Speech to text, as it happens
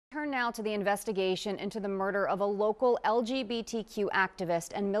now to the investigation into the murder of a local LGBTQ activist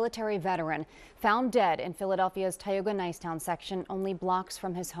and military veteran found dead in Philadelphia's Tioga-Nicetown section only blocks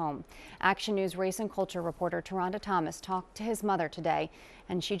from his home. Action News race and culture reporter Tioga Thomas talked to his mother today,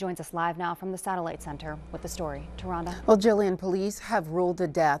 and she joins us live now from the Satellite Center with the story. Tioga. Well, Jillian, police have ruled the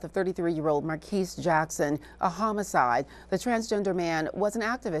death of 33-year-old Marquise Jackson a homicide. The transgender man was an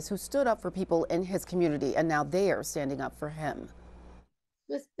activist who stood up for people in his community, and now they're standing up for him.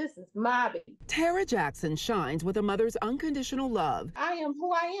 This is my baby. Tara Jackson shines with a mother's unconditional love. I am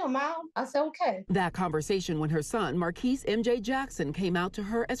who I am, Mom. I said, okay. That conversation when her son, Marquise MJ Jackson, came out to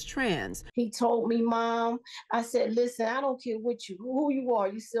her as trans. He told me, Mom, I said, listen, I don't care who you are,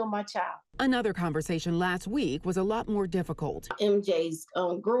 you still my child. Another conversation last week was a lot more difficult. MJ's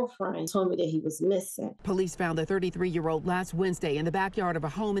girlfriend told me that he was missing. Police found the 33-year-old last Wednesday in the backyard of a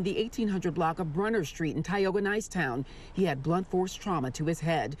home in the 1800 block of Brunner Street in Tioga-Nicetown. He had blunt force trauma to his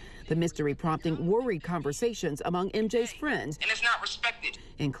head. The mystery prompting worried conversations among MJ's friends. And it's not respected.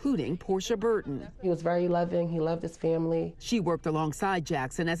 Including Portia Burton. He was very loving. He loved his family. She worked alongside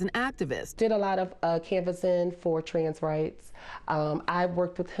Jackson as an activist. Did a lot of canvassing for trans rights. I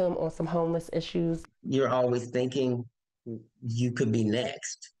worked with him on some homeless issues. You're always thinking you could be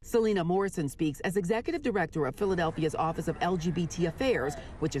next. Selena Morrison speaks as executive director of Philadelphia's Office of LGBT Affairs,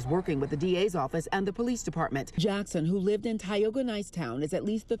 which is working with the DA's office and the police department. Jackson, who lived in Tioga-Nicetown, is at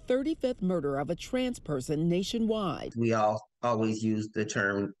least the 35th murder of a trans person nationwide. We always use the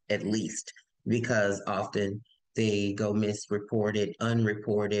term at least because often they go misreported,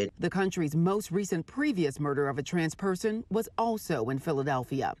 unreported. The country's most recent previous murder of a trans person was also in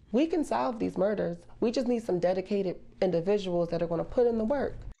Philadelphia. We can solve these murders. We just need some dedicated individuals that are going to put in the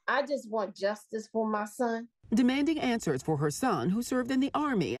work. I just want justice for my son. Demanding answers for her son, who served in the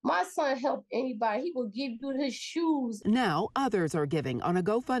Army. My son helped anybody. He will give you his shoes. Now others are giving on a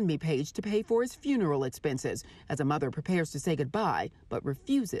GoFundMe page to pay for his funeral expenses as a mother prepares to say goodbye but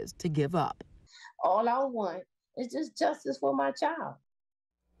refuses to give up. All I want is just justice for my child.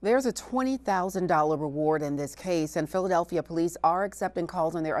 There's a $20,000 reward in this case, and Philadelphia police are accepting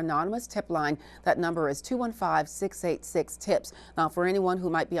calls on their anonymous tip line. That number is 215-686-TIPS. Now, for anyone who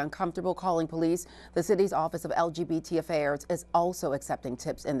might be uncomfortable calling police, the city's Office of LGBT Affairs is also accepting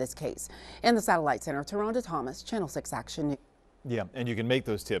tips in this case. In the Satellite Center, Tioga Thomas, Channel 6 Action News. Yeah, and you can make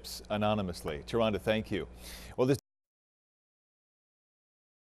those tips anonymously. Tioga, thank you. Well, this